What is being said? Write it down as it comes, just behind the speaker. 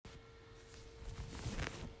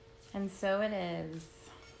And so it is.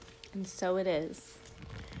 And so it is.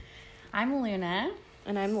 I'm Luna.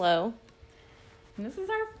 And I'm Lo. And this is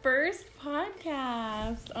our first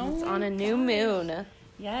podcast. Oh, it's on a new moon.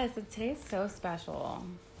 Yes, today's so special.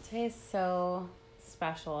 Today's so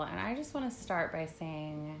special. And I just want to start by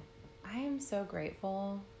saying I am so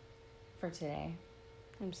grateful for today.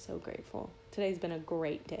 I'm so grateful. Today's been a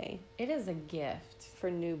great day. It is a gift. For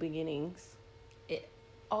new beginnings.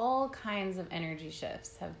 All kinds of energy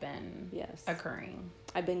shifts have been occurring.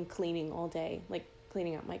 I've been cleaning all day, like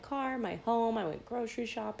cleaning out my car, my home. I went grocery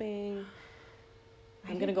shopping.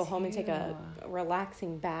 I'm going to go home and take a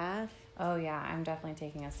relaxing bath. Oh yeah, I'm definitely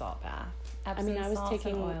taking a salt bath. Epsom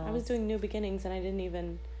I was doing new beginnings and I didn't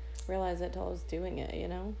even realize it till I was doing it, you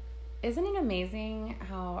know? Isn't it amazing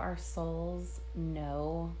how our souls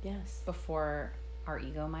know before our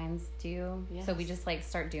ego minds do? Yes. So we just like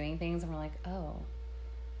start doing things and we're like, oh.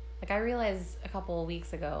 Like, I realized a couple of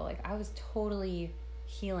weeks ago, like, I was totally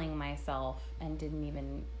healing myself and didn't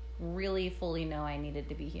even really fully know I needed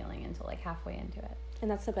to be healing until, like, halfway into it.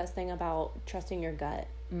 And that's the best thing about trusting your gut.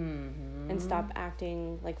 Mm-hmm. And stop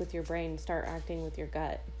acting, like, with your brain. Start acting with your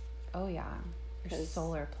gut. Oh, yeah. Your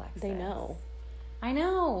solar plexus. They know. I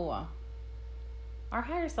know. Our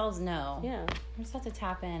higher selves know. Yeah. We just have to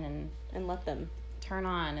tap in and let them. Turn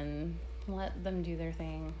on and let them do their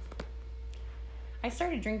thing. I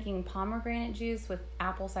started drinking pomegranate juice with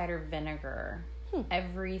apple cider vinegar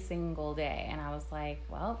every single day. And I was like,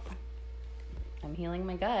 well, I'm healing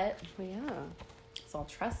my gut. Well, yeah. So I'll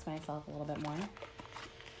trust myself a little bit more.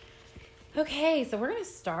 Okay, so we're going to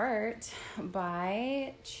start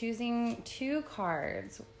by choosing two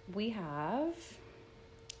cards. We have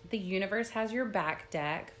The Universe Has Your Back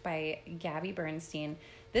deck by Gabby Bernstein.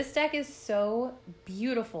 This deck is so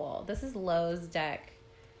beautiful. This is Lo's deck.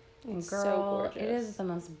 It's girl, so gorgeous. It is the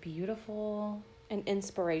most beautiful and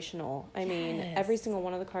inspirational. I mean, every single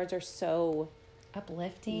one of the cards are so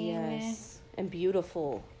uplifting. Yes, and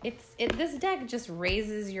beautiful. This deck just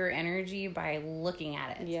raises your energy by looking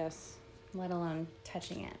at it. Yes, let alone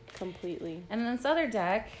touching it completely. And then this other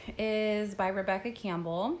deck is by Rebecca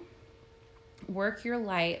Campbell. Work Your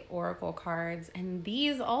Light Oracle cards, and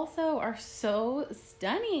these also are so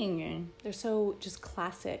stunning. They're so just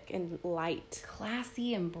classic and light,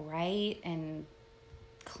 classy and bright and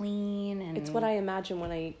clean, and it's what I imagine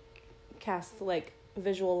when I cast like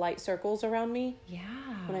visual light circles around me. Yeah,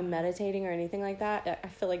 when I'm meditating or anything like that, I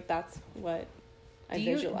feel like that's what I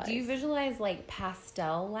visualize. Do you visualize like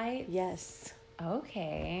pastel lights? Yes.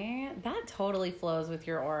 Okay, that totally flows with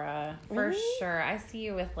your aura for sure. I see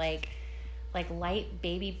you with like light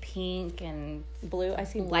baby pink and blue. I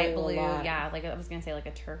see light blue. A lot. Yeah, like I was gonna say like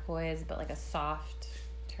a turquoise, but like a soft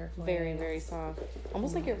turquoise. Very, very soft.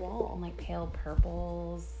 Almost like your wall. And like pale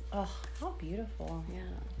purples. Oh, how beautiful. Yeah.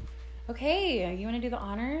 Okay, you want to do the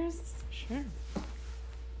honors? Sure.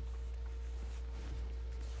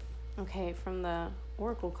 Okay, from the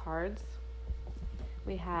Oracle cards,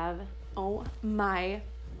 we have, oh my.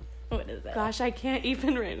 What is it? Gosh, I can't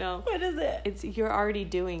even right now. What is it? It's You're Already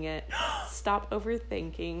Doing It. Stop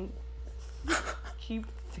overthinking. Keep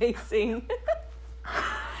facing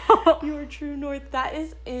your true north. That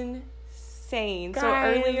is insane. Guys. So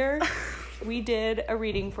earlier, we did a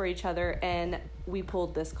reading for each other, and we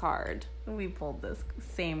pulled this card. We pulled this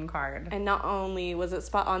same card. And not only was it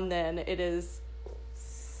spot on then, it is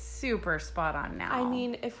super spot on now. I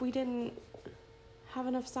mean, if we didn't have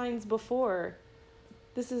enough signs before...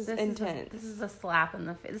 This is intense. This is a slap in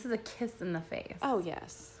the face. This is a kiss in the face. Oh,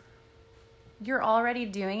 yes. You're already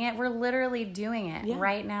doing it. We're literally doing it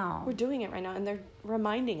right now. We're doing it right now, and they're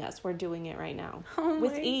reminding us we're doing it right now. Oh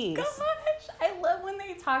with ease. Gosh. I love when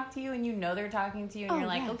they talk to you and you know they're talking to you and you're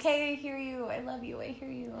like, okay, I hear you. I love you. I hear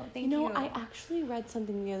you. Thank you. You know, I actually read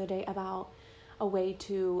something the other day about a way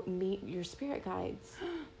to meet your spirit guides.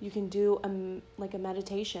 You can do a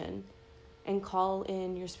meditation and call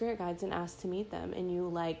in your spirit guides and ask to meet them. And you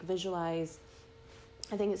like visualize,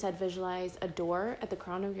 I think it said visualize a door at the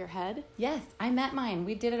crown of your head. Yes, I met mine.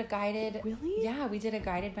 We did a guided... Really? Yeah, we did a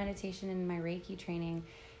guided meditation in my Reiki training.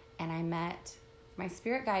 And I met my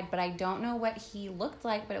spirit guide, but I don't know what he looked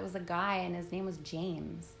like, but it was a guy and his name was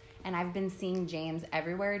James. And I've been seeing James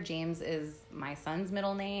everywhere. James is my son's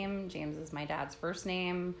middle name. James is my dad's first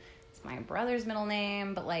name. It's my brother's middle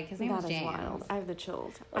name, but like his name is James. Wild. I have the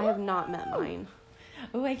chills. I have not met mine.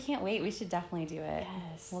 Oh, I can't wait. We should definitely do it.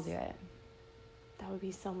 Yes. We'll do it. That would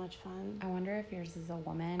be so much fun. I wonder if yours is a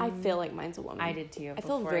woman. I feel like mine's a woman. I did too. I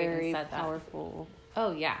feel very powerful.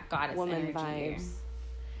 Oh yeah, goddess woman energy. Vibes.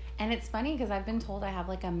 And it's funny because I've been told I have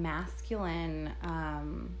like a masculine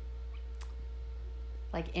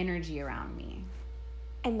like energy around me.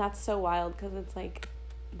 And that's so wild because it's like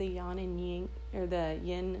the yang and yin, or the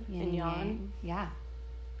yin and yang. Yeah.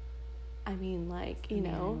 I mean, like, you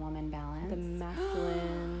Man know, and woman balance. the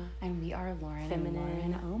masculine. And we are Lauren feminine.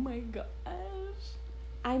 and Lauren. Oh my gosh.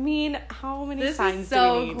 I mean, how many this signs is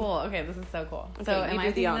so do we need? cool. Okay, this is so cool. Okay, so am I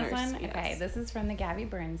do the reading honors. this one? Yes. Okay, this is from the Gabby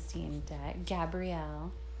Bernstein deck.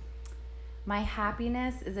 Gabrielle. My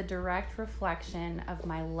happiness is a direct reflection of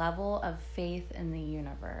my level of faith in the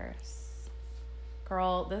universe.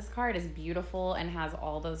 Girl, this card is beautiful and has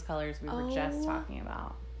all those colors we were just talking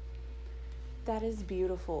about. That is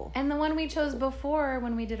beautiful. And the one we chose before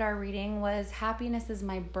when we did our reading was happiness is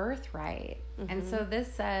my birthright. Mm-hmm. And so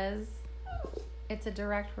this says it's a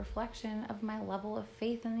direct reflection of my level of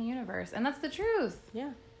faith in the universe. And that's the truth.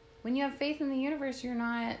 Yeah. When you have faith in the universe, you're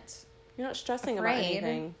not stressing afraid. about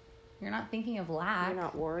anything. You're not thinking of lack. You're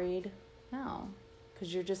not worried. No.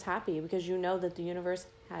 Because you're just happy because you know that the universe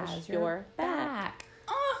has your back.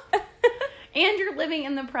 Oh. And you're living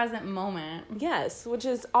in the present moment. Yes, which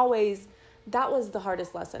is always, that was the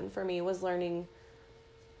hardest lesson for me, was learning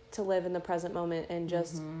to live in the present moment and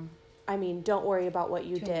just, I mean, don't worry about what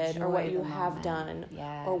you did or what you have done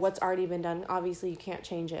or what's already been done. Obviously, you can't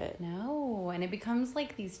change it. No, and it becomes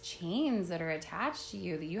like these chains that are attached to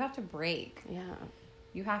you that you have to break. Yeah.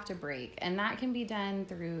 You have to break. And that can be done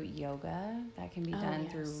through yoga. That can be done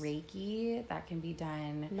through Reiki. That can be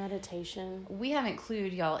done... meditation. We haven't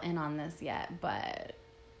clued y'all in on this yet, but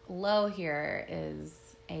Lo here is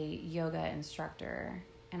a yoga instructor,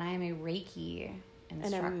 and I am a Reiki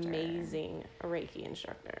instructor. An amazing Reiki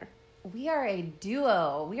instructor. We are a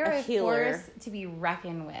duo. We are a healer. Force to be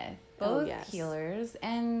reckoned with. Both healers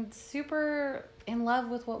and super in love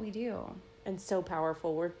with what we do. And so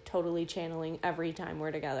powerful. We're totally channeling every time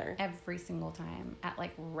we're together. Every single time at like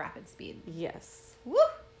rapid speed. Yes. Woo!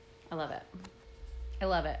 I love it. I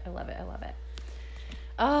love it. I love it. I love it.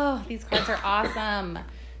 Oh, these cards are awesome.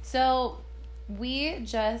 So we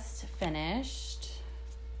just finished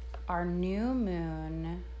our new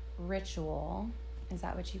moon ritual. Is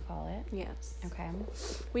that what you call it? Yes. Okay.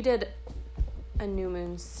 We did a new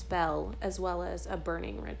moon spell as well as a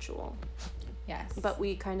burning ritual. Yes. But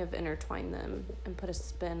we kind of intertwined them and put a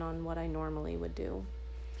spin on what I normally would do.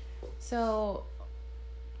 So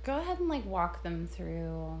go ahead and like walk them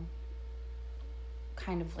through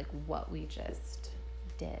kind of like what we just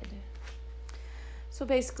did. So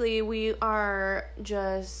basically we are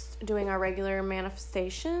just doing our regular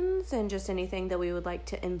manifestations and just anything that we would like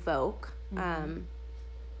to invoke.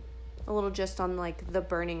 A little just on like the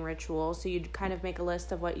burning ritual. So you'd kind of make a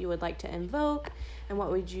list of what you would like to invoke and what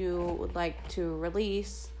would like to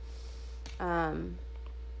release. Kind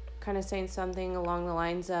of saying something along the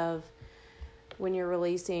lines of, when you're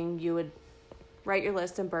releasing, you would write your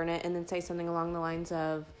list and burn it, and then say something along the lines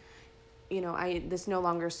of, you know, this no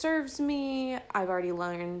longer serves me. I've already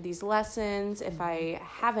learned these lessons. If I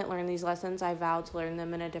haven't learned these lessons, I vow to learn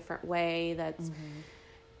them in a different way that's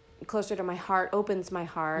closer to my heart, opens my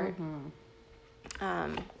heart.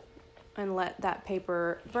 And let that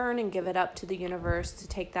paper burn and give it up to the universe to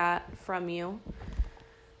take that from you.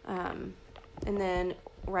 And then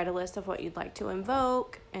write a list of what you'd like to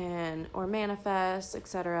invoke or manifest,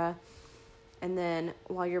 etc. And then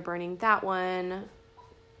while you're burning that one,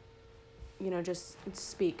 you know, just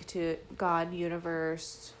speak to God,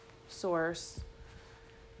 universe, source,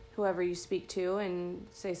 whoever you speak to, and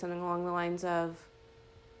say something along the lines of,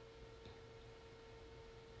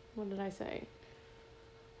 what did I say?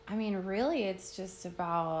 I mean, really, it's just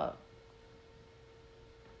about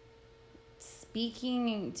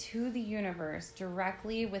speaking to the universe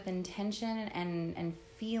directly with intention and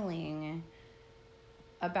feeling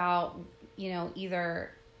about, you know,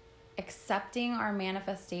 either accepting our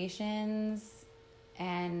manifestations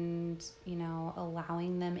and, you know,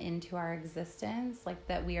 allowing them into our existence, like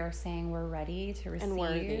that we are saying we're ready to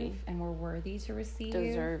receive and we're worthy to receive.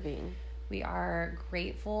 Deserving. We are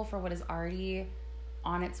grateful for what is already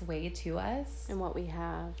on its way to us. And what we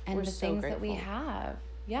have. And we're the things that we have.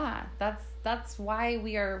 Yeah, that's why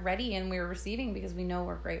we are ready and we're receiving, because we know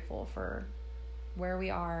we're grateful for where we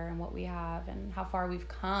are and what we have and how far we've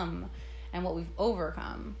come and what we've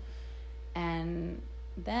overcome. And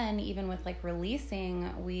then even with like releasing,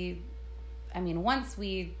 once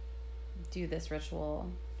we do this ritual,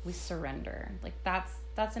 we surrender. Like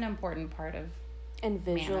that's an important part of and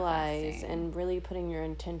visualize and really putting your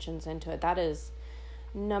intentions into it. That is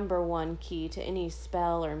number one key to any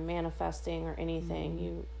spell or manifesting or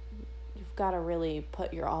anything. You've got to really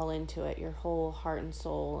put your all into it, your whole heart and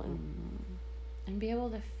soul, and be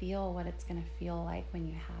able to feel what it's going to feel like when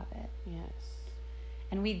you have it. Yes.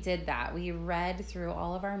 And we did that. We read through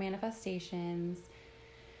all of our manifestations.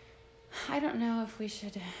 I don't know if we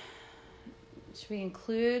should we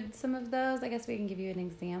include some of those? I guess we can give you an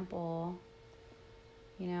example.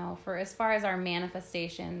 You know, for as far as our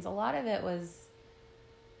manifestations, a lot of it was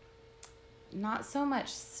not so much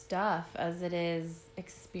stuff as it is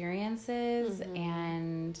experiences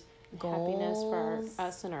and goals. Happiness for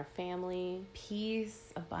us and our family. Peace,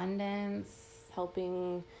 abundance.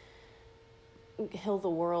 Helping heal the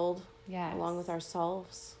world. Yes. Along with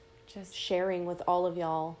ourselves. Just sharing with all of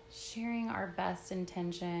y'all. Sharing our best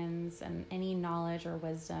intentions and any knowledge or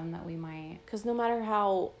wisdom that we might. Because no matter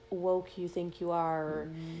how woke you think you are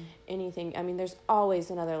or anything, I mean, there's always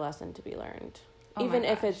another lesson to be learned. Oh even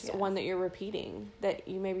if it's one that you're repeating, that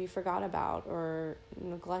you maybe forgot about or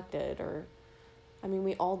neglected or... I mean,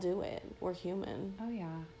 we all do it. We're human. Oh, yeah.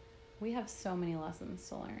 We have so many lessons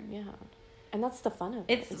to learn. Yeah. And that's the fun of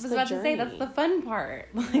it. I was about to say, that's the fun part.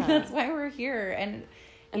 Like, that's why we're here. And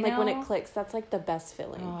like, when it clicks, that's, like, the best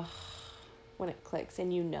feeling. Oh. When it clicks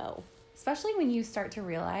and you know. Especially when you start to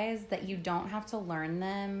realize that you don't have to learn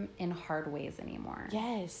them in hard ways anymore.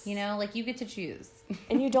 Yes. You know, like, you get to choose.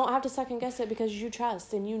 And you don't have to second guess it because you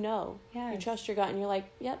trust and you know. Yes. You trust your gut and you're like,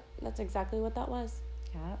 yep, that's exactly what that was.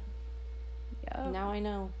 Yep. Now I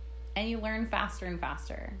know. And you learn faster and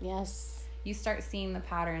faster. Yes. You start seeing the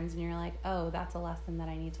patterns and you're like, oh, that's a lesson that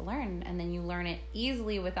I need to learn. And then you learn it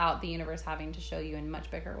easily without the universe having to show you in much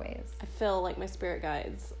bigger ways. I feel like my spirit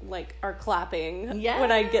guides are clapping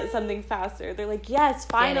when I get something faster. They're like, yes,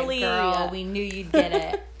 finally. Get it, girl. We knew you'd get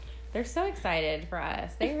it. They're so excited for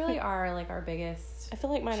us. They really are like our biggest. I feel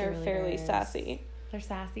like mine are fairly sassy. They're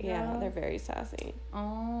sassy, girl? Yeah, they're very sassy.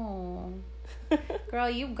 Oh. Girl,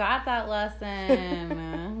 you got that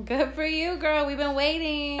lesson. Good for you, girl. We've been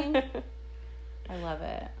waiting. I love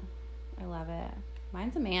it.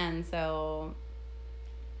 Mine's a man, so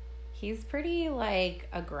he's pretty, like,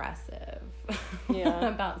 aggressive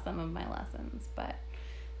about some of my lessons. But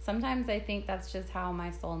sometimes I think that's just how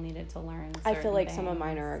my soul needed to learn I feel like things. some of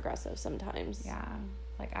mine are aggressive sometimes. Yeah.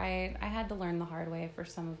 Like, I had to learn the hard way for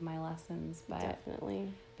some of my lessons. But definitely.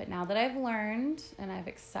 But now that I've learned and I've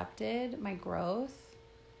accepted my growth,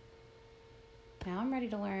 now I'm ready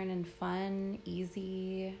to learn in fun,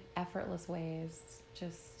 easy, effortless ways.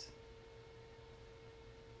 Just...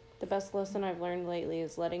 The best lesson I've learned lately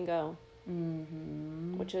is letting go.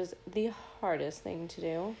 Mm-hmm. Which is the hardest thing to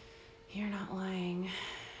do. You're not lying.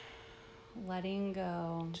 Letting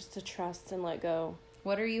go. Just to trust and let go.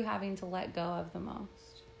 What are you having to let go of the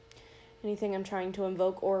most? Anything I'm trying to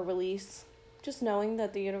invoke or release. Just knowing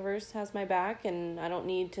that the universe has my back and I don't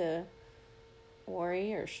need to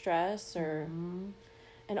worry or stress or... Mm-hmm.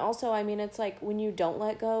 And also, I mean, it's like when you don't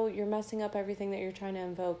let go, you're messing up everything that you're trying to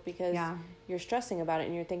invoke because you're stressing about it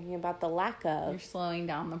and you're thinking about the lack of. You're slowing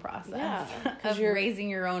down the process. Yeah. Of you're raising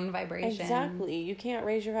your own vibration. Exactly. You can't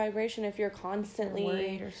raise your vibration if you're constantly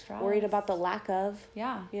worried or stressed. Worried about the lack of.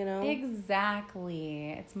 Yeah. You know?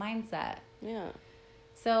 Exactly. It's mindset. Yeah.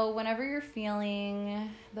 So whenever you're feeling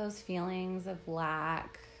those feelings of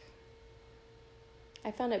lack.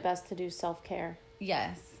 I found it best to do self-care.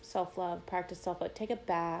 Yes. Self-love, practice self-love, take a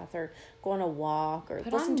bath or go on a walk or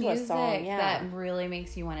put listen on to music a song. Yeah. that really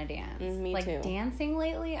makes you want to dance. Me like too. Dancing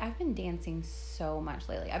lately, I've been dancing so much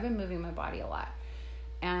lately. I've been moving my body a lot.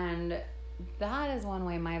 And that is one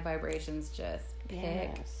way my vibrations just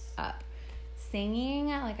pick up. Singing,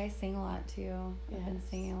 like I sing a lot too. I've been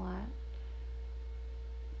singing a lot.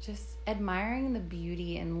 Just admiring the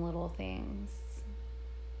beauty in little things.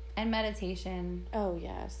 And meditation. Oh,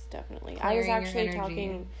 yes, definitely. I was actually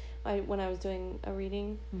talking, when I was doing a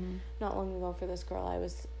reading not long ago for this girl, I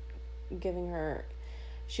was giving her,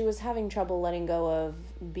 she was having trouble letting go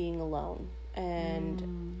of being alone.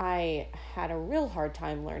 And I had a real hard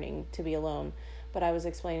time learning to be alone. But I was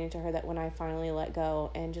explaining to her that when I finally let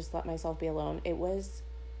go and just let myself be alone, it was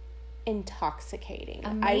intoxicating.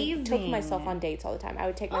 Amazing. I took myself on dates all the time. I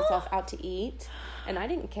would take myself out to eat, and I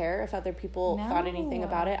didn't care if other people thought anything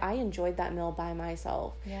about it. I enjoyed that meal by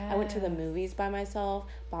myself. Yes. I went to the movies by myself,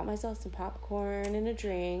 bought myself some popcorn and a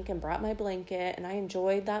drink, and brought my blanket, and I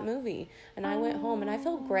enjoyed that movie. And I went home, and I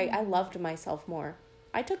felt great. I loved myself more.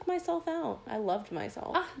 I took myself out. I loved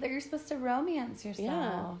myself. That you're supposed to romance yourself.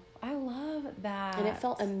 Yeah. I love that. And it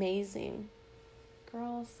felt amazing.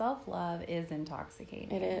 Girl, self-love is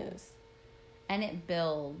intoxicating. It is. And it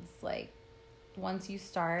builds. Like, once you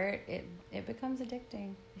start, it becomes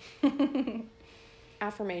addicting.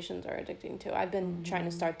 Affirmations are addicting, too. I've been trying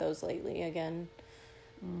to start those lately again.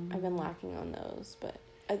 I've been lacking on those.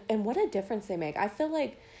 And what a difference they make. I feel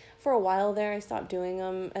like for a while there, I stopped doing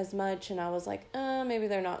them as much. And I was like, maybe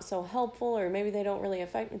they're not so helpful. Or maybe they don't really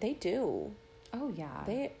affect me. They do. Oh, yeah.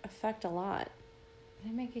 They affect a lot.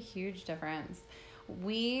 It'd make a huge difference.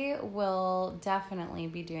 We will definitely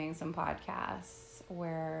be doing some podcasts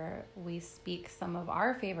where we speak some of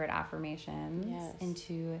our favorite affirmations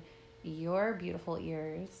into your beautiful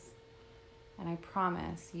ears. And I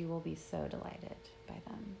promise you will be so delighted by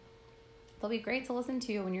them. They'll be great to listen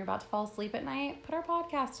to when you're about to fall asleep at night. Put our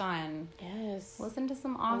podcast on. Yes. Listen to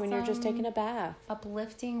some awesome... Or when you're just taking a bath.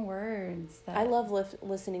 Uplifting words. I love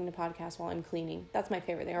listening to podcasts while I'm cleaning. That's my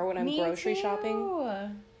favorite thing. Or when I'm grocery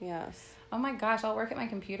shopping. Yes. Oh my gosh, I'll work at my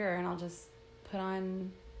computer and I'll just put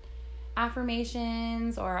on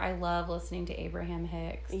affirmations, or I love listening to Abraham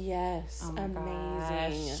Hicks. Yes. Oh my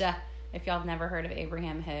amazing. Gosh. If y'all have never heard of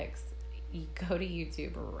Abraham Hicks, you go to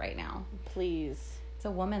YouTube right now. Please. It's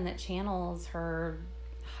a woman that channels her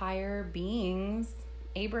higher beings,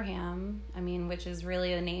 Abraham, which is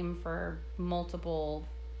really a name for multiple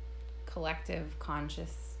collective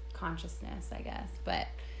consciousness, I guess. But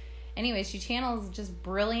anyway, she channels just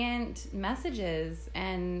brilliant messages.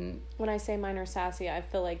 And when I say mine are sassy, I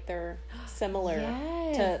feel like they're similar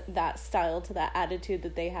to that style, to that attitude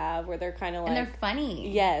that they have, where they're kind of like... And they're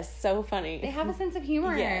funny. Yes, so funny. They have a sense of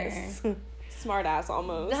humor. Yes. Smart ass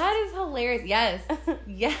almost. That is hilarious. Yes.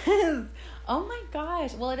 Yes. Oh my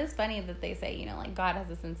gosh. Well, it is funny that they say, God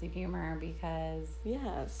has a sense of humor because...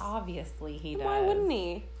 Yes. Obviously he does. Why wouldn't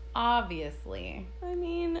he? Obviously.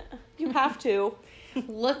 You have to.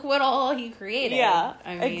 Look what all he created. Yeah,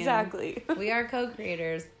 exactly. We are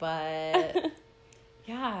co-creators, but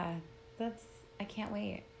yeah, I can't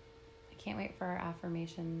wait. I can't wait for our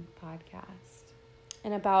affirmation podcast.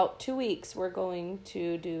 In about 2 weeks, we're going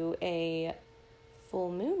to do a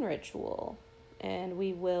full moon ritual, and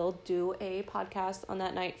we will do a podcast on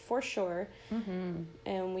that night for sure. Mm-hmm.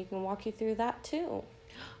 And we can walk you through that too.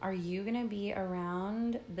 Are you going to be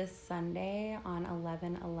around this Sunday on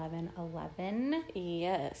 11/11/11?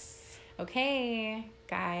 Yes. Okay,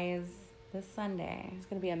 guys, this Sunday. It's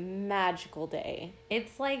going to be a magical day.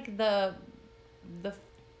 It's like the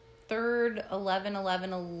third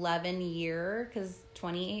 11/11/11 year, because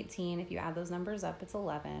 2018, if you add those numbers up, it's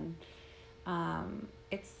 11.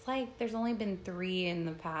 It's like there's only been 3 in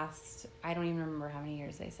the past. I don't even remember how many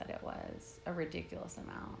years they said it was. A ridiculous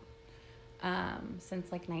amount.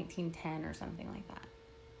 Since like 1910 or something like that.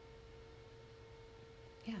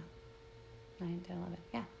 Yeah. 9, 10, 11.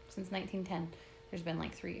 Yeah. Since 1910, there's been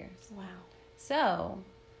like 3 years. Wow. So,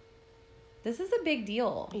 this is a big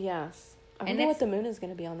deal. Yes. I wonder what the moon is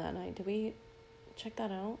going to be on that night. Did we check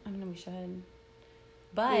that out? I don't know, we should.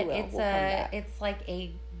 But it's like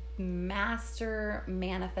a master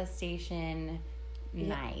manifestation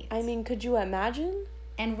night. Could you imagine?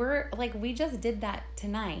 And we just did that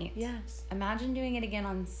tonight. Yes. Imagine doing it again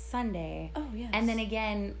on Sunday. Oh, yes. And then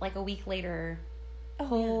again, like a week later. Oh,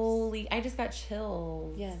 holy, yes. I just got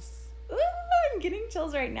chills. Yes. Ooh, I'm getting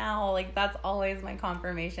chills right now. Like, that's always my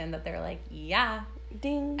confirmation that they're like, yeah.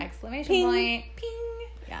 Ding. Exclamation Ping. point. Ping.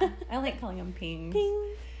 Yeah. I like calling them pings.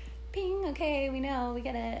 Ping. Ping. Okay, we know. We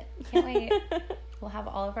get it. Can't wait. We'll have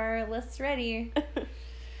all of our lists ready.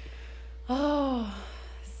 Oh,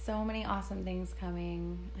 so many awesome things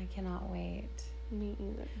coming. I cannot wait. Me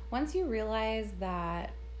either. Once you realize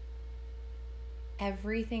that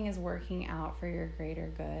everything is working out for your greater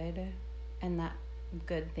good and that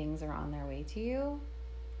good things are on their way to you.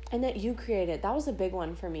 And that you created. That was a big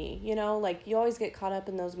one for me. You always get caught up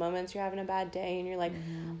in those moments. You're having a bad day and you're like,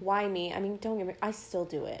 why me? Don't get me... I still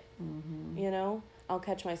do it. Mm-hmm. I'll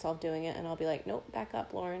catch myself doing it and I'll be like, nope, back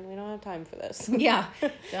up, Lauren. We don't have time for this. Yeah.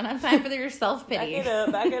 Don't have time for your self-pity.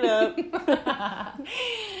 Back it up.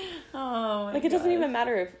 Oh, my it doesn't even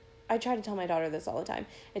matter if... I try to tell my daughter this all the time.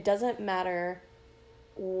 It doesn't matter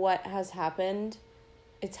what has happened.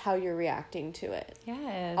 It's how you're reacting to it.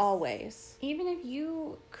 Yes. Always. Even if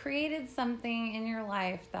you created something in your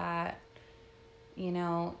life that,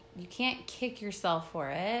 you can't kick yourself for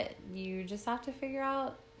it. You just have to figure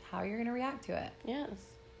out how you're going to react to it. Yes.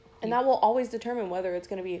 And that will always determine whether it's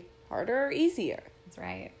going to be harder or easier. That's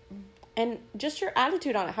right. And just your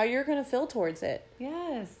attitude on it, how you're going to feel towards it.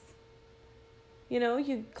 Yes.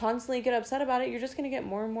 You constantly get upset about it, you're just going to get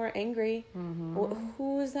more and more angry. Mm-hmm.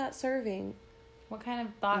 Who is that serving? What kind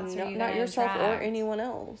of thoughts are you not yourself attract? Or anyone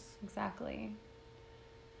else. Exactly.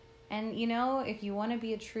 And if you want to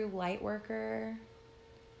be a true light worker,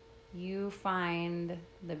 you find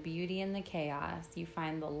the beauty in the chaos. You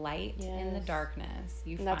find the light in the darkness.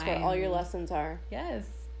 And that's what all your lessons are. Yes.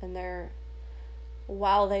 And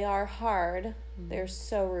while they are hard, they're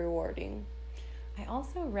so rewarding. I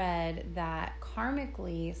also read that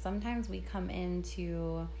karmically, sometimes we come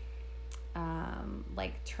into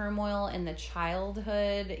turmoil in the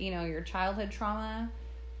childhood, your childhood trauma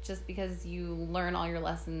just because you learn all your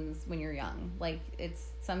lessons when you're young. Like, it's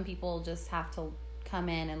some people just have to come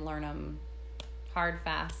in and learn them hard,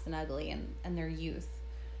 fast, and ugly in their youth.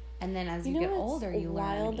 And then as you get older, you learn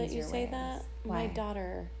wild in that you say ways. that. Why? My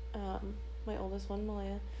daughter, my oldest one,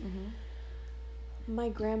 Malaya, my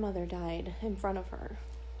grandmother died in front of her.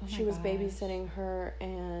 Oh she was babysitting her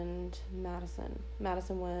and Madison.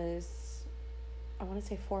 Madison was, I want to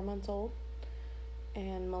say 4 months old.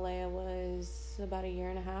 And Malaya was about 1.5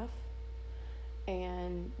 years.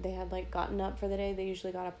 And they had, like, gotten up for the day. They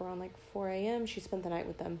usually got up around, like, 4 a.m. She spent the night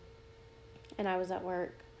with them. And I was at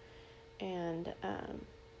work. And,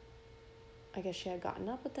 I guess she had gotten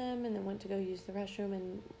up with them and then went to go use the restroom,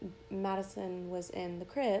 and Madison was in the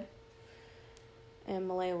crib, and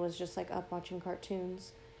Malaya was just, like, up watching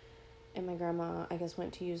cartoons, and my grandma, I guess,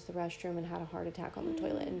 went to use the restroom and had a heart attack on the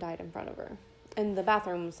toilet and died in front of her. And the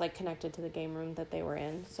bathroom was, like, connected to the game room that they were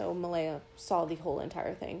in, so Malaya saw the whole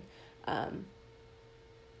entire thing.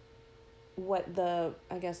 What the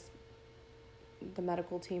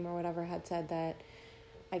medical team or whatever had said that,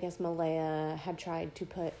 I guess Malaya had tried to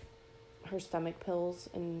put her stomach pills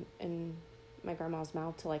in my grandma's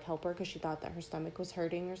mouth to, like, help her, because she thought that her stomach was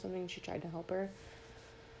hurting or something. She tried to help her.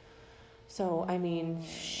 So, I mean,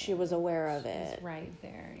 she was aware of it. Right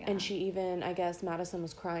there, yeah. And she even, I guess, Madison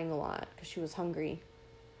was crying a lot because she was hungry.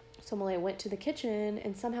 So Malaya went to the kitchen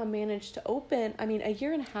and somehow managed to open, a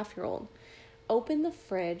 1.5-year-old, opened the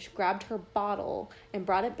fridge, grabbed her bottle, and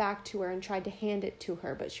brought it back to her and tried to hand it to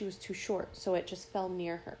her, but she was too short, so it just fell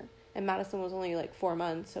near her. And Madison was only, like, 4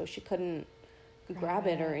 months, so she couldn't grab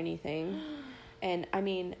it or anything. And,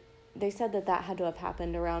 they said that had to have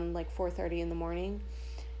happened around, like, 4:30 in the morning.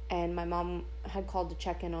 And my mom had called to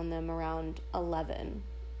check in on them around 11.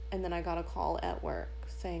 And then I got a call at work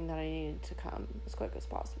saying that I needed to come as quick as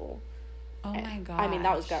possible. Oh, my gosh.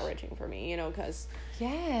 That was gut-wrenching for me, because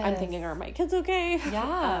yes. I'm thinking, are my kids okay?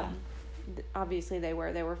 Yeah. Obviously, they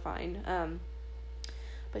were fine.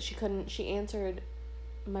 But she answered.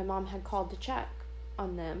 My mom had called to check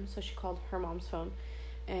on them, so she called her mom's phone,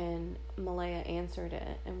 and Malaya answered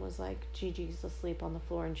it and was like, Gigi's asleep on the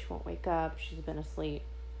floor and she won't wake up. She's been asleep.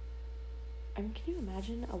 Can you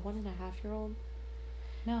imagine a 1.5-year-old?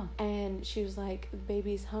 No. And she was like, the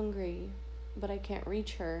baby's hungry, but I can't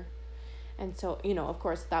reach her. And so, of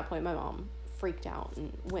course, at that point, my mom freaked out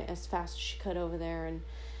and went as fast as she could over there, and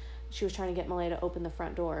she was trying to get Malaya to open the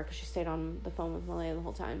front door because she stayed on the phone with Malaya the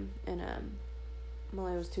whole time. And,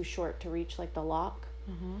 Malaya was too short to reach, like, the lock.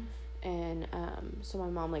 Mm-hmm. And so my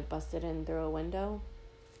mom, like, busted in through a window.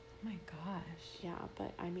 Oh my gosh. Yeah,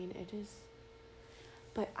 but it is.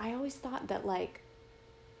 But I always thought that, like,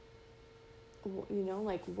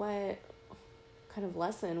 like, what kind of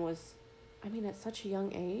lesson was, at such a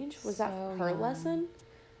young age? Was that her lesson?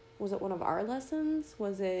 Was it one of our lessons?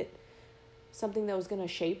 Was it something that was going to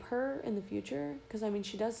shape her in the future? Because,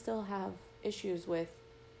 she does still have issues with,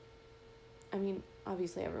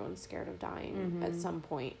 obviously everyone's scared of dying at some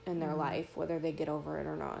point in their life, whether they get over it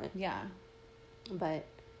or not. Yeah. But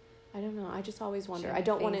I don't know. I just always wonder. I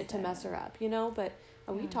don't want it to mess her up, But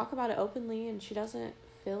we talk about it openly, and she doesn't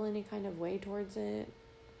feel any kind of way towards it.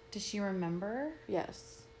 Does she remember?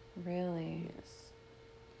 Yes. Really? Yes.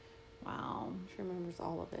 Wow. She remembers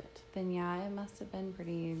all of it. Then, yeah, it must have been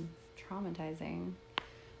pretty traumatizing.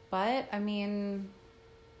 But,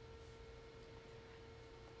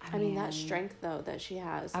 that strength, though, that she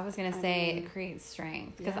has. I was going to say it creates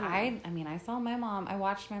strength. Because I saw my mom. I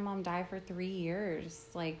watched my mom die for 3 years.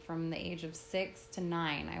 Like, from the age of 6 to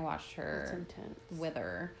 9, I watched her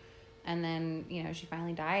wither. And then, she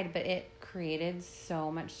finally died. But it created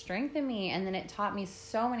so much strength in me. And then it taught me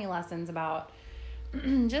so many lessons about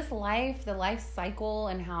just life, the life cycle,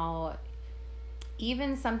 and how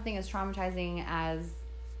even something as traumatizing as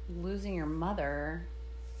losing your mother,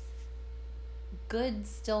 good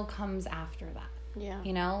still comes after that.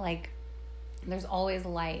 Yeah. Like, there's always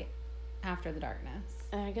light after the darkness.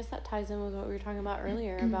 And I guess that ties in with what we were talking about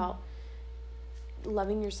earlier about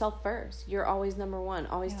loving yourself first. You're always number one.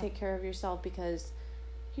 Always take care of yourself, because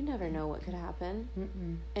you never know what could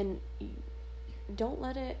happen. And don't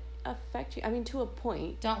let it affect you. To a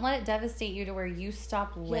point. Don't let it devastate you to where you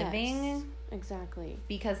stop living. Yes, exactly.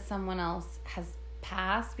 Because someone else has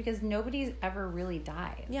passed, because nobody's ever really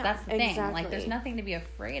died. Yeah, that's the thing. Exactly. Like, there's nothing to be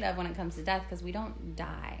afraid of when it comes to death, because we don't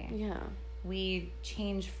die. Yeah. We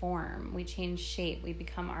change form. We change shape. We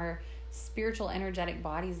become our spiritual, energetic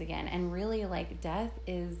bodies again. And really, like, death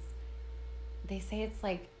is, they say it's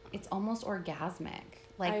like, it's almost orgasmic.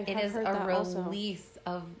 Like, it is a release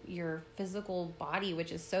of your physical body,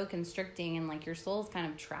 which is so constricting, and, like, your soul's kind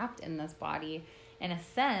of trapped in this body in a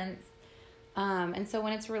sense. And so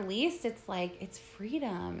when it's released, it's like, it's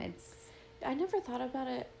freedom. I never thought about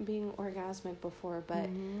it being orgasmic before, but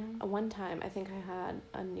one time I think I had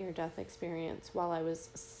a near-death experience while I was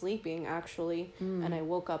sleeping, actually, and I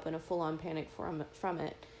woke up in a full-on panic from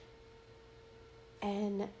it.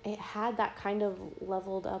 And it had that kind of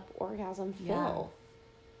leveled up orgasm feel.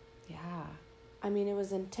 Yeah. I mean, it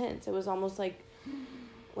was intense. It was almost like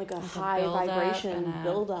a high vibration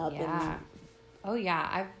build up. Yeah. Oh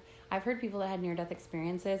yeah. I've heard people that had near-death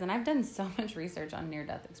experiences, and I've done so much research on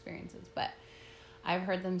near-death experiences, but I've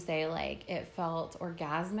heard them say, like, it felt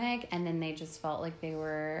orgasmic, and then they just felt like they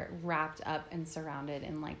were wrapped up and surrounded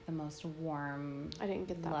in, like, the most warm, I didn't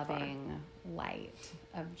get that loving light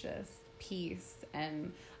of just peace,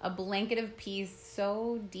 and a blanket of peace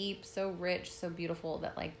so deep, so rich, so beautiful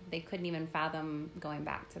that, like, they couldn't even fathom going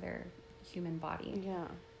back to their human body. Yeah.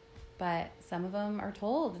 But some of them are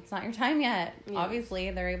told it's not your time yet. Yes. Obviously,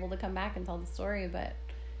 they're able to come back and tell the story, but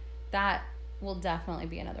that will definitely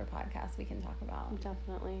be another podcast we can talk about.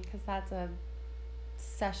 Definitely. Because that's a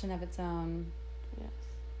session of its own. Yes.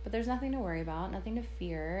 But there's nothing to worry about, nothing to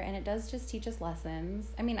fear, and it does just teach us lessons.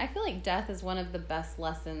 I mean, I feel like death is one of the best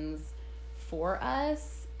lessons for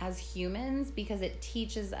us as humans, because it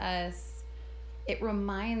teaches us, it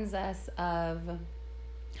reminds us of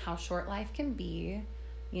how short life can be,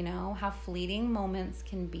 you know, how fleeting moments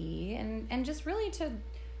can be, and just really to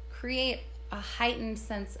create a heightened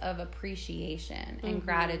sense of appreciation and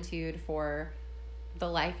gratitude for the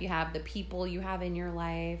life you have, the people you have in your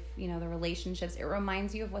life, you know, the relationships. It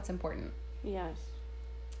reminds you of what's important. Yes.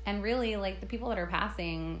 And really, like, the people that are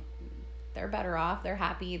passing, they're better off, they're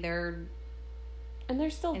happy, and they're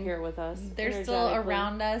still here with us. They're still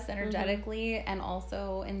around us energetically, and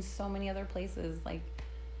also in so many other places, like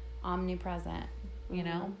omnipresent, you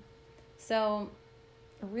know? So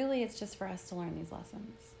really, it's just for us to learn these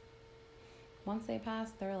lessons. Once they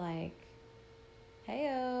pass, they're like,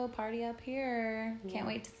 hey-o, party up here. Can't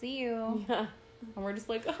wait to see you. Yeah. And we're just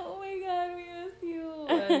like, oh my God, we miss you.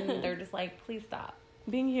 And they're just like, please stop.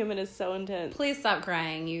 Being human is so intense. Please stop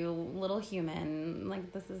crying, you little human. Like,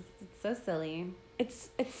 it's so silly.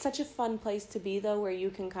 It's such a fun place to be, though, where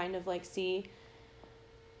you can kind of, like, see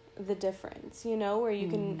the difference, you know, where you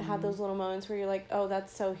can have those little moments where you're like, oh,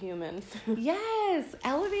 that's so human. Yes.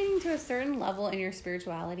 Elevating to a certain level in your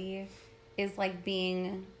spirituality is like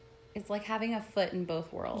having a foot in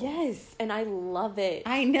both worlds. Yes. And I love it.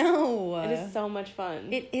 I know. It is so much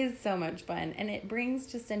fun. It is so much fun. And it brings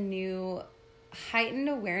just a new heightened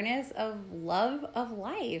awareness of love of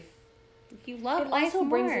life. If you love life, it also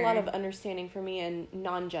brings a lot of understanding for me and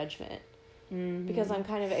non-judgment. Because I'm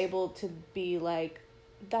kind of able to be like,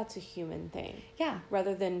 that's a human thing. Yeah.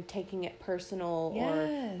 Rather than taking it personal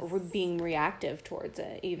or being reactive towards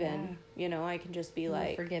it, even. Yeah. You know, I can just be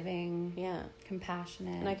like... forgiving. Yeah.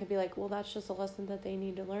 Compassionate. And I could be like, well, that's just a lesson that they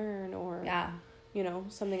need to learn, or... Yeah. You know,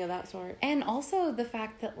 something of that sort. And also the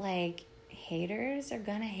fact that, like, haters are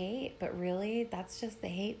gonna hate, but really, that's just the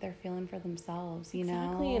hate they're feeling for themselves, you know?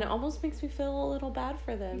 Exactly, and it almost makes me feel a little bad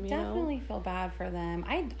for them, you definitely know? Feel bad for them.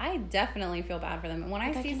 I definitely feel bad for them. When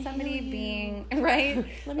I see somebody being... Right?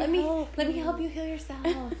 let me help you heal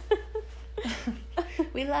yourself.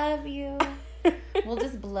 We love you. We'll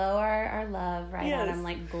just blow our love right at them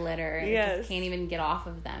like glitter. It just can't even get off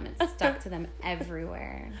of them. It's stuck to them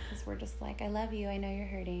everywhere. Because we're just like, I love you. I know you're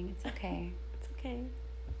hurting. It's okay. It's okay.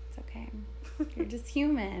 It's okay. You're just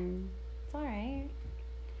human. It's all right.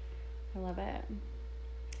 I love it.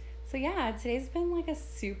 So yeah, today's been like a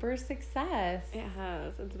super success. It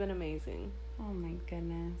has. It's been amazing. Oh my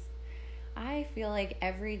goodness. I feel like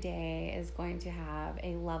every day is going to have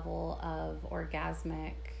a level of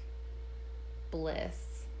orgasmic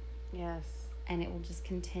bliss. Yes. And it will just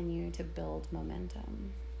continue to build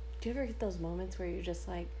momentum. Do you ever get those moments where you're just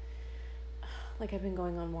like I've been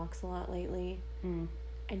going on walks a lot lately, and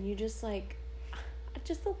you just like,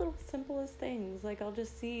 just the little simplest things. Like, I'll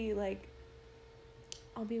just see, like,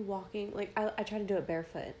 I'll be walking, like, I try to do it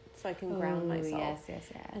barefoot so I can ground myself. Yes.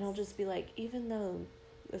 And I'll just be like, even though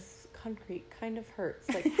this concrete kind of hurts,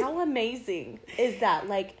 like, how amazing is that?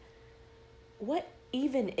 Like, what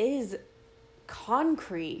even is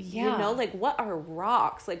concrete? You know, like, what are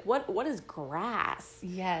rocks? Like, what is grass?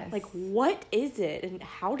 Yes. Like, what is it, and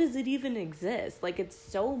how does it even exist? Like, it's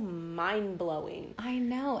so mind-blowing. I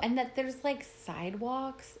know. And that there's like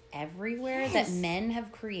sidewalks everywhere that men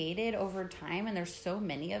have created over time, and there's so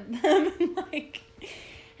many of them. Like,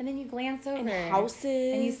 and then you glance over, and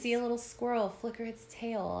houses, and you see a little squirrel flicker its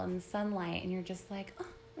tail in the sunlight, and you're just like, oh,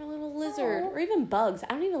 a little lizard. Or even bugs.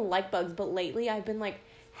 I don't even like bugs, but lately I've been like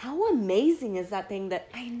how amazing is that thing that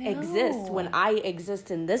exists when I exist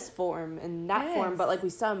in this form and that form, but like we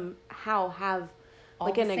somehow have all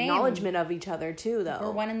like an acknowledgement of each other too, though. We're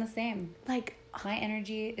one and the same. Like my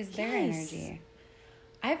energy is their energy.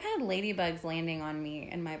 I've had ladybugs landing on me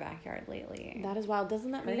in my backyard lately. That is wild. Doesn't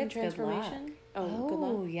that mean transformation? Oh, good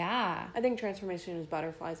luck. Yeah. I think transformation is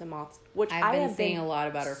butterflies and moths, which I've been seeing a lot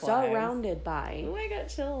of butterflies. Surrounded by. Oh, I got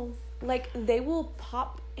chills. Like they will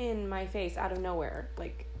pop in my face out of nowhere.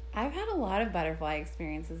 Like I've had a lot of butterfly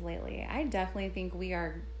experiences lately. I definitely think we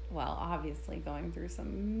are, well, obviously going through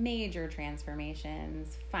some major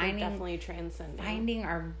transformations. Definitely transcending. Finding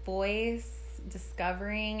our voice,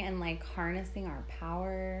 discovering and like harnessing our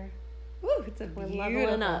power. Woo, it's a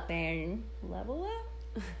beautiful thing. Level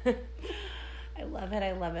up. I love it.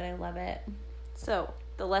 I love it. I love it. So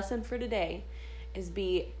the lesson for today is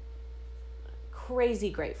be crazy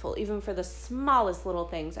grateful, even for the smallest little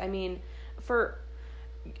things. I mean, for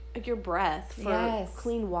your breath, for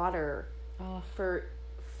clean water, for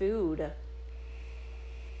food,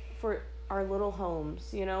 for our little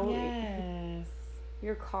homes, you know? Yes.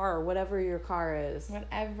 Your car, whatever your car is.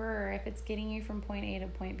 Whatever. If it's getting you from point A to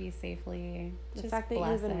point B safely, the fact that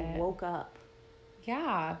you even woke up.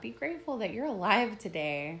 Yeah. Be grateful that you're alive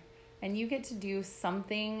today and you get to do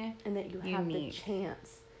something and that you have the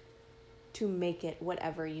chance to make it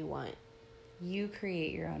whatever you want. You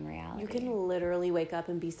create your own reality. You can literally wake up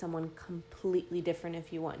and be someone completely different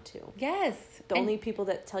if you want to. Yes. The only people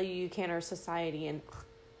that tell you can't are society and...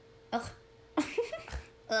 Ugh.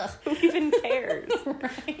 Who even cares?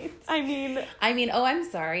 Right. I mean, oh, I'm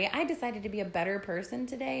sorry. I decided to be a better person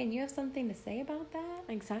today, and you have something to say about that?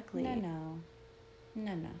 Exactly. No.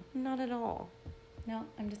 Not at all. No,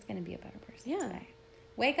 I'm just going to be a better person today.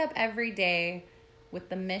 Wake up every day with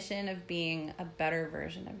the mission of being a better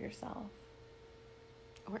version of yourself.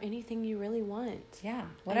 Or anything you really want. Yeah,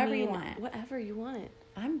 whatever you want. Whatever you want.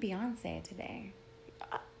 I'm Beyonce today.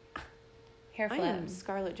 Hair flip. I am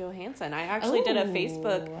Scarlett Johansson. I actually did a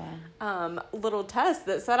Facebook little test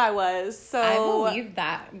that said I was. So I believe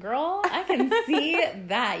that, girl. I can see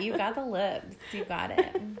that. You got the lips. You got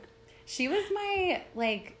it. She was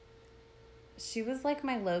like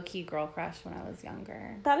my low-key girl crush when I was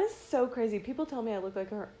younger. That is so crazy. People tell me I look like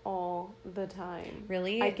her all the time.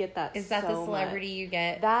 Really? I get that. Is that the celebrity you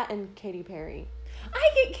get? That and Katy Perry.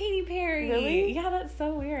 I get Katy Perry. Really? Yeah, that's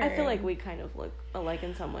so weird. I feel like we kind of look alike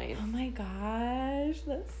in some ways. Oh my gosh,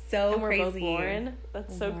 that's so and we're crazy. Both Lauren.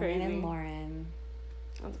 That's so crazy. Lauren and Lauren.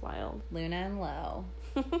 That's wild. Luna and Lo.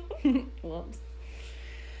 Whoops.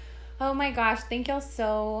 Oh my gosh, thank y'all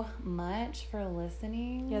so much for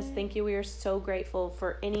listening. Yes, thank you. We are so grateful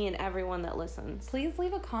for any and everyone that listens. Please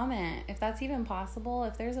leave a comment if that's even possible.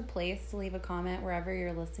 If there's a place to leave a comment wherever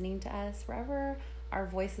you're listening to us, wherever our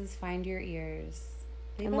voices find your ears.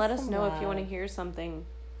 And let us know if you want to hear something.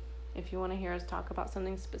 If you want to hear us talk about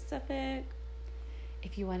something specific.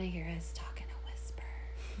 If you want to hear us talk in a whisper,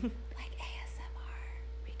 like ASMR,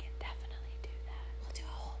 we can definitely do that. We'll do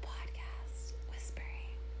a whole podcast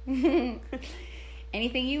whispering.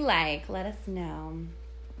 Anything you like, let us know.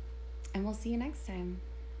 And we'll see you next time.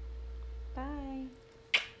 Bye.